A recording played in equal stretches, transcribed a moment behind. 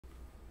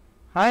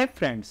Hi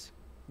friends,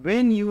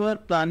 when you are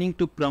planning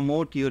to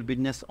promote your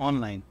business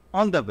online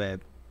on the web,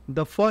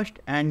 the first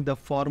and the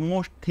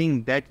foremost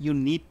thing that you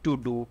need to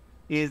do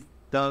is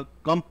the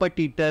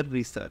competitor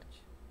research.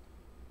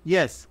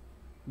 Yes,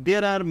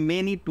 there are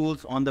many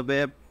tools on the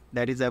web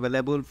that is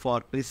available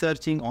for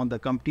researching on the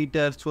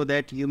competitors so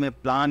that you may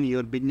plan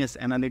your business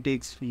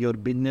analytics, your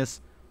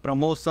business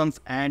promotions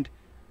and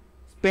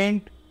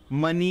spend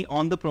money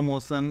on the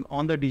promotion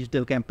on the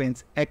digital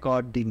campaigns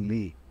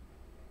accordingly.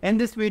 In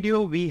this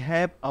video, we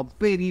have a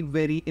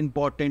very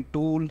important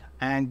tool,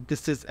 and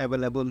this is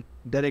available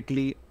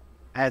directly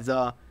as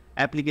a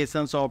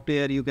application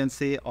software, you can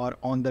say, or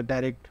on the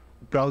direct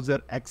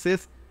browser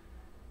access.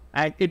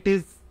 And it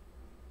is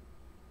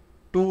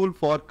tool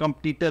for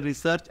competitor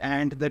research,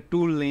 and the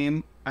tool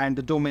name and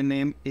the domain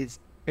name is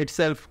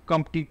itself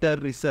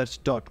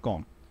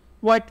competitorresearch.com.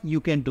 What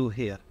you can do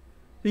here?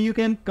 So you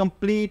can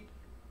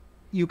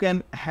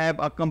have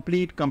a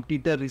complete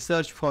competitor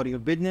research for your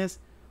business.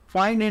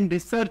 Find and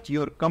research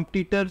your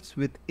competitors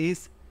with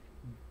ease.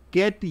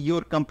 Get your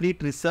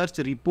complete research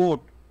report.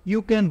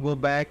 You can go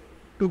back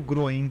to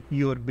growing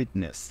your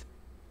business.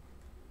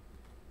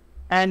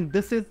 And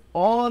this is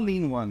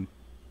all-in-one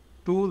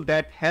tool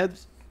that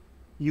helps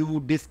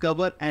you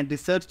discover and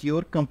research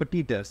your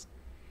competitors.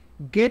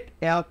 Get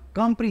a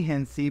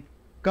comprehensive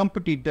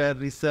competitor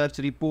research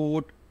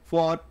report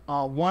for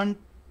a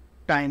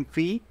one-time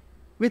fee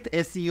with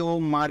SEO,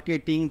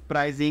 marketing,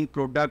 pricing,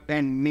 product,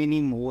 and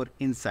many more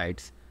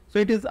insights. So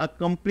it is a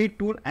complete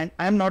tool, and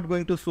I'm not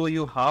going to show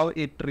you how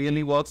it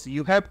really works.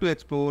 You have to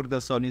explore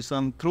the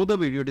solution through the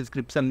video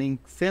description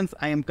link, since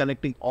I am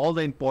collecting all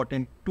the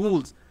important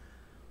tools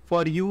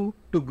for you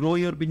to grow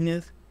your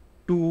business,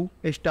 to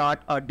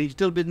start a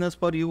digital business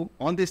for you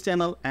on this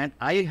channel. And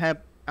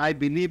I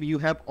believe you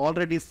have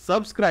already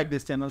subscribed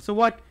this channel. So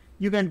what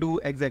you can do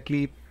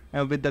exactly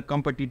with the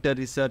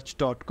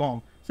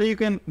competitorresearch.com. So you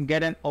can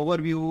get an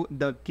overview,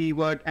 the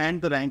keyword and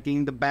the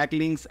ranking, the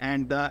backlinks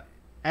and the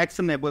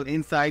actionable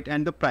insight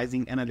and the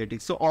pricing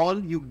analytics. So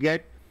all you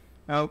get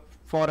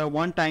for a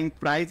one-time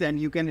price, and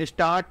you can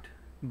start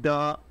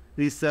the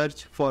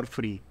research for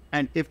free.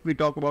 And if we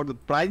talk about the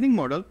pricing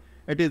model,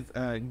 it is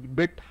a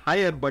bit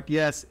higher, but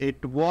yes,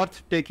 it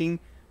worth taking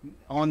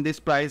on this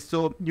price,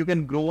 so you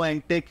can grow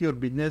and take your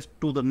business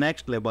to the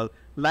next level.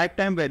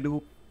 Lifetime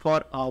value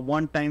for a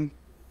one-time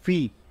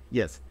fee.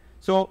 Yes.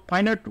 So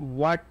find out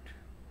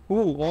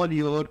who all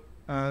your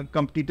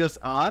competitors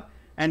are,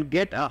 and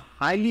get a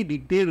highly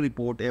detailed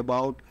report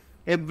about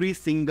every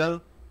single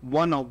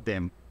one of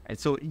them. And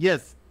so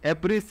yes,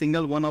 every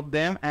single one of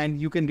them, and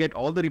you can get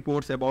all the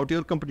reports about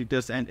your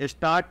competitors and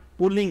start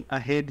pulling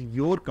ahead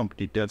your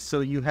competitors. So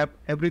you have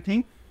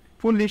everything,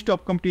 full list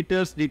of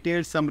competitors,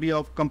 detailed summary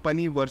of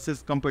company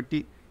versus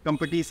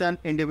competition,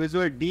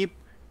 individual deep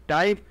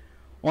dive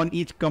on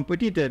each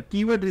competitor,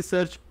 keyword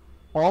research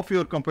of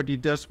your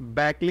competitors,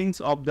 backlinks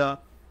of the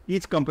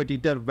each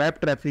competitor,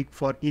 web traffic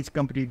for each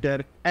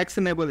competitor,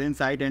 actionable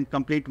insight, and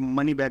complete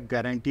money back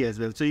guarantee as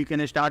well. So you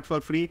can start for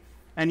free,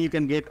 and you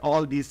can get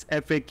all these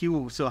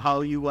FAQ. So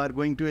how you are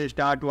going to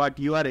start, what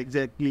you are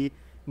exactly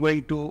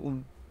going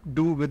to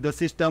do with the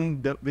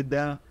system, with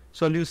the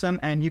solution,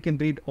 and you can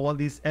read all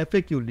these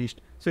FAQ list.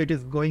 So it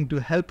is going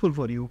to helpful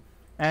for you,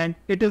 and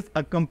it is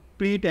a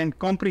complete and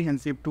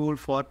comprehensive tool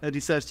for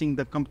researching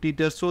the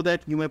competitors so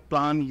that you may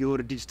plan your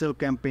digital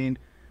campaign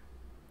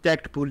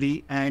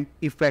tactfully and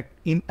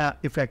in an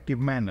effective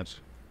manner.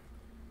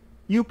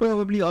 You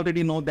probably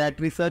already know that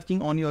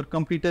researching on your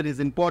competitor is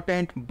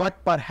important,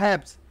 but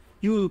perhaps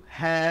you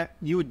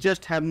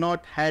just have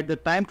not had the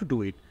time to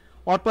do it,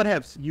 or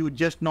perhaps you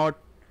just not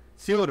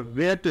sure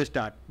where to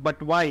start. But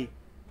why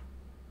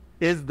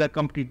is the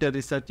competitor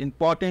research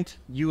important?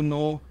 You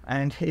know,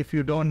 and if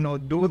you don't know,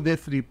 do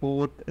this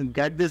report,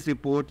 get this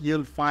report.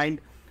 You'll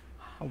find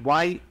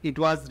why it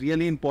was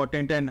really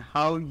important and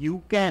how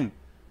you can,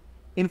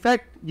 in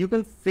fact, you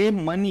can save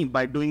money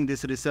by doing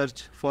this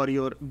research for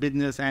your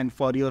business and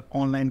for your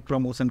online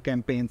promotion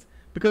campaigns.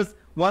 Because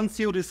once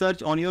you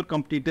research on your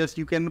competitors,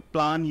 you can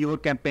plan your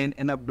campaign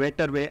in a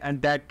better way, and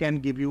that can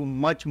give you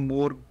much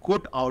more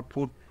good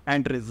output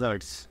and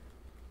results.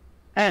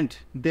 And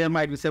there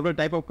might be several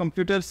types of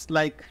competitors,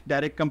 like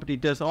direct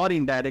competitors or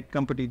indirect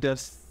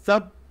competitors,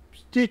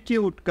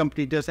 substitute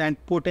competitors, and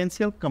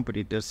potential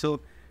competitors. So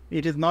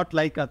it is not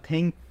like a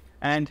thing.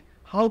 And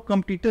how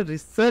competitor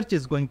research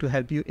is going to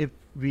help you if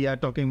we are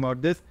talking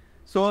about this.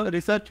 So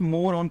research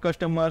more on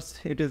customers.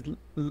 It is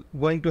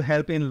going to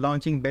help in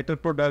launching better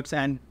products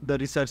and the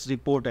research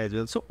report as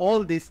well. So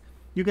all this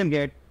you can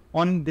get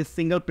on this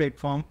single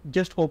platform.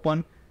 Just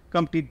open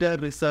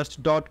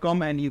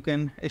competitorresearch.com and you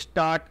can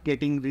start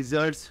getting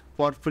results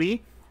for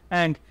free.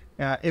 And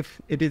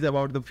if it is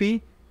about the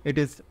fee, it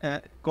is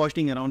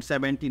costing around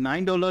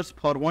 $79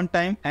 for one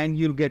time, and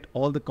you'll get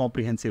all the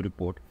comprehensive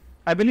report.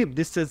 I believe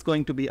this is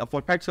going to be a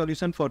perfect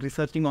solution for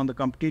researching on the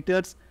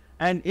competitors.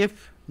 And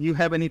if you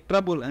have any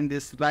trouble in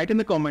this, write in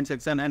the comment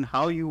section, and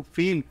how you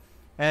feel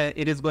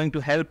it is going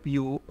to help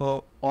you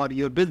or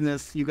your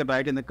business. You can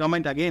write in the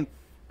comment again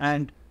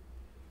and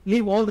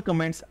leave all the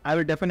comments. I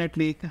will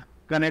definitely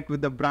connect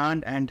with the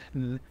brand and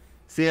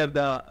share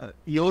the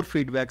your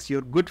feedbacks,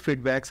 your good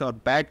feedbacks or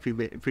bad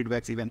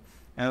feedbacks even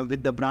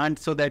with the brand,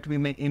 so that we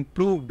may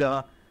improve the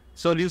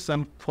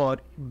solution for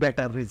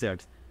better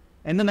results.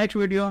 In the next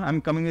video,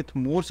 I'm coming with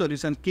more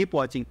solutions. Keep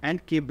watching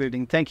and keep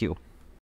building. Thank you.